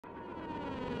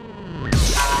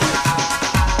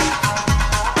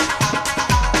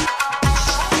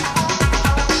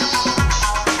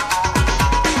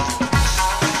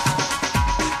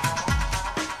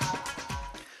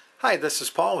Hi, this is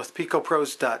Paul with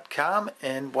Picopros.com,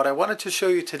 and what I wanted to show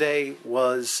you today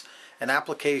was an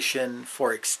application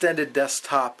for extended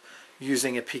desktop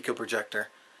using a Pico projector.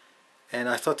 And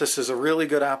I thought this is a really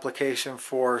good application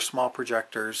for small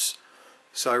projectors,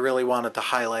 so I really wanted to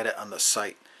highlight it on the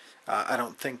site. I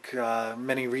don't think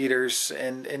many readers,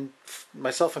 and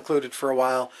myself included for a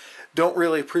while, don't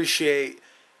really appreciate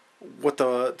what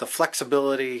the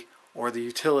flexibility or the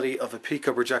utility of a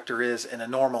Pico projector is in a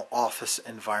normal office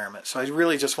environment. So I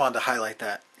really just wanted to highlight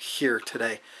that here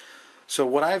today. So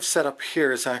what I've set up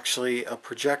here is actually a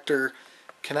projector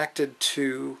connected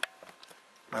to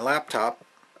my laptop.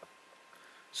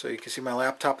 So you can see my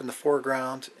laptop in the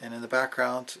foreground, and in the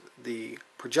background the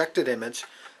projected image.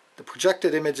 The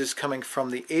projected image is coming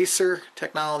from the Acer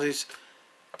Technologies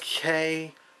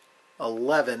K11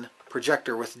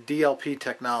 projector with DLP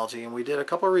technology, and we did a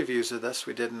couple of reviews of this.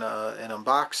 We did an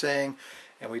unboxing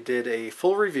and we did a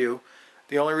full review.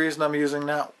 The only reason I'm using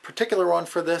that particular one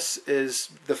for this is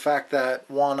the fact that,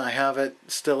 one, I have it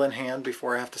still in hand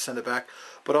before I have to send it back,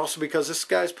 but also because this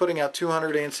guy's putting out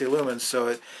 200 ANSI lumens, so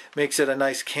it makes it a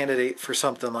nice candidate for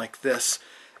something like this,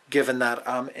 given that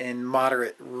I'm in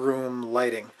moderate room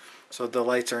lighting. So the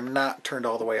lights are not turned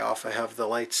all the way off. I have the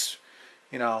lights,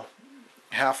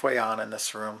 halfway on in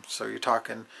this room, so you're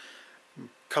talking a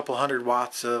couple hundred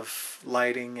watts of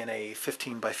lighting in a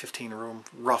 15 by 15 room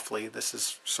roughly. This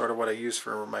is sort of what I use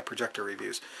for my projector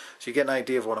reviews, so you get an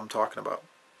idea of what I'm talking about.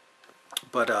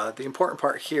 But the important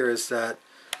part here is that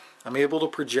I'm able to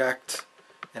project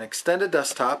an extended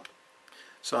desktop,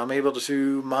 so I'm able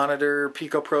to monitor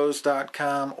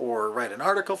Picopros.com or write an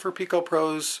article for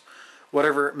Picopros,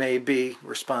 whatever it may be,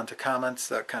 respond to comments,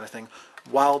 that kind of thing,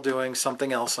 while doing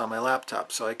something else on my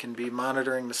laptop. So I can be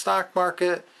monitoring the stock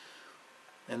market.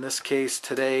 In this case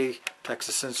today,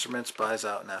 Texas Instruments buys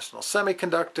out National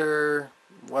Semiconductor,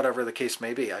 whatever the case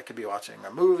may be. I could be watching a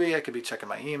movie, I could be checking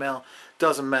my email,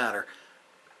 doesn't matter.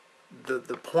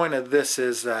 The point of this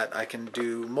is that I can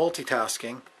do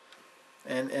multitasking,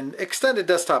 and extended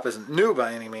desktop isn't new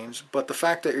by any means, but the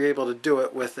fact that you're able to do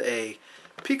it with a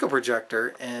Pico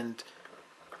projector, and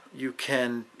you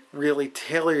can really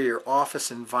tailor your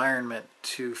office environment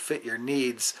to fit your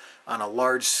needs on a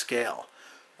large scale.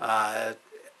 A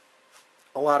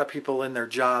lot of people in their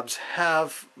jobs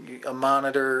have a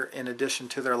monitor in addition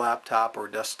to their laptop or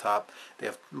desktop. They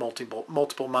have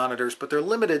multiple monitors, but they're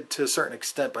limited to a certain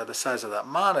extent by the size of that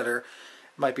monitor.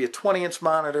 It might be a 20-inch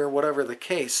monitor, whatever the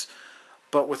case.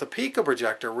 But with a Pico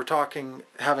projector, we're talking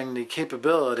having the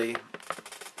capability,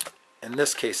 in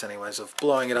this case anyways, of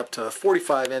blowing it up to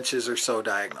 45 inches or so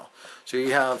diagonal. So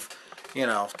you have,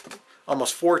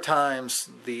 almost 4 times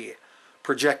the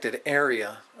projected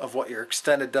area of what your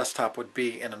extended desktop would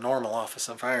be in a normal office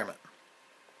environment.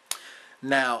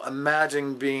 Now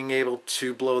imagine being able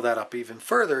to blow that up even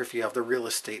further if you have the real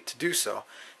estate to do so.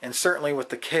 And certainly with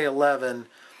the K11,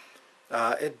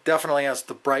 it definitely has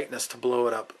the brightness to blow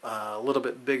it up a little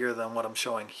bit bigger than what I'm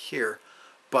showing here.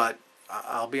 But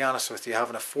I'll be honest with you,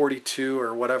 having a 42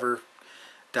 or whatever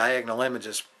diagonal image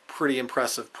is pretty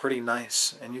impressive, pretty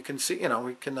nice. And you can see,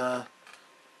 we can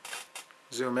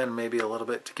zoom in maybe a little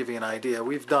bit to give you an idea.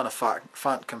 We've done a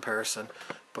font comparison,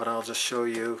 but I'll just show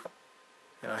you,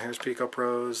 here's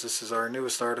Picopros. This is our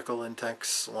newest article.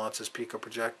 Intex launches Pico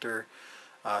projector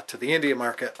to the India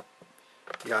market,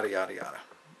 yada, yada, yada.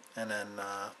 And then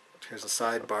here's a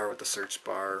sidebar with the search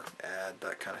bar, add,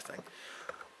 that kind of thing.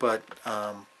 But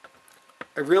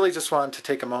I really just wanted to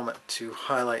take a moment to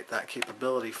highlight that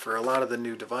capability for a lot of the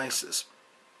new devices,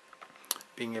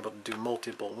 being able to do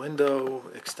multiple window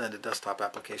extended desktop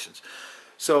applications.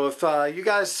 So if you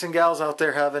guys and gals out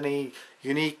there have any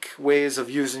unique ways of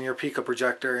using your Pico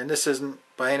projector, and this isn't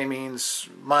by any means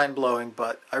mind-blowing,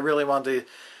 but I really wanted to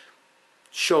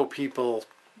show people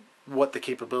what the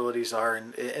capabilities are,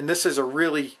 and this is a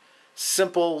really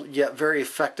simple yet very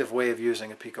effective way of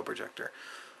using a Pico projector.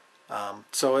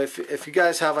 So if you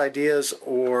guys have ideas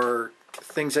or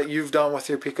things that you've done with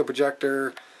your Pico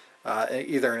projector,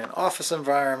 either in an office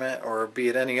environment or be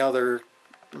it any other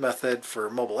method for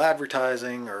mobile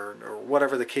advertising or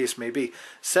whatever the case may be,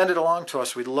 send it along to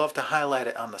us. We'd love to highlight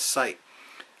it on the site.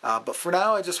 But for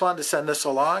now, I just wanted to send this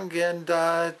along and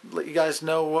let you guys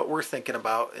know what we're thinking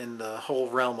about in the whole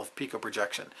realm of Pico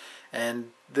projection.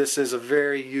 And this is a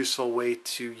very useful way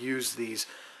to use these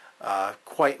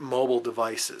quite mobile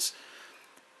devices.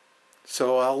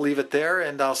 So I'll leave it there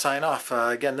and I'll sign off.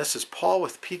 Again, this is Paul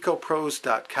with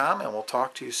Picopros.com, and we'll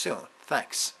talk to you soon.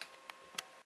 Thanks.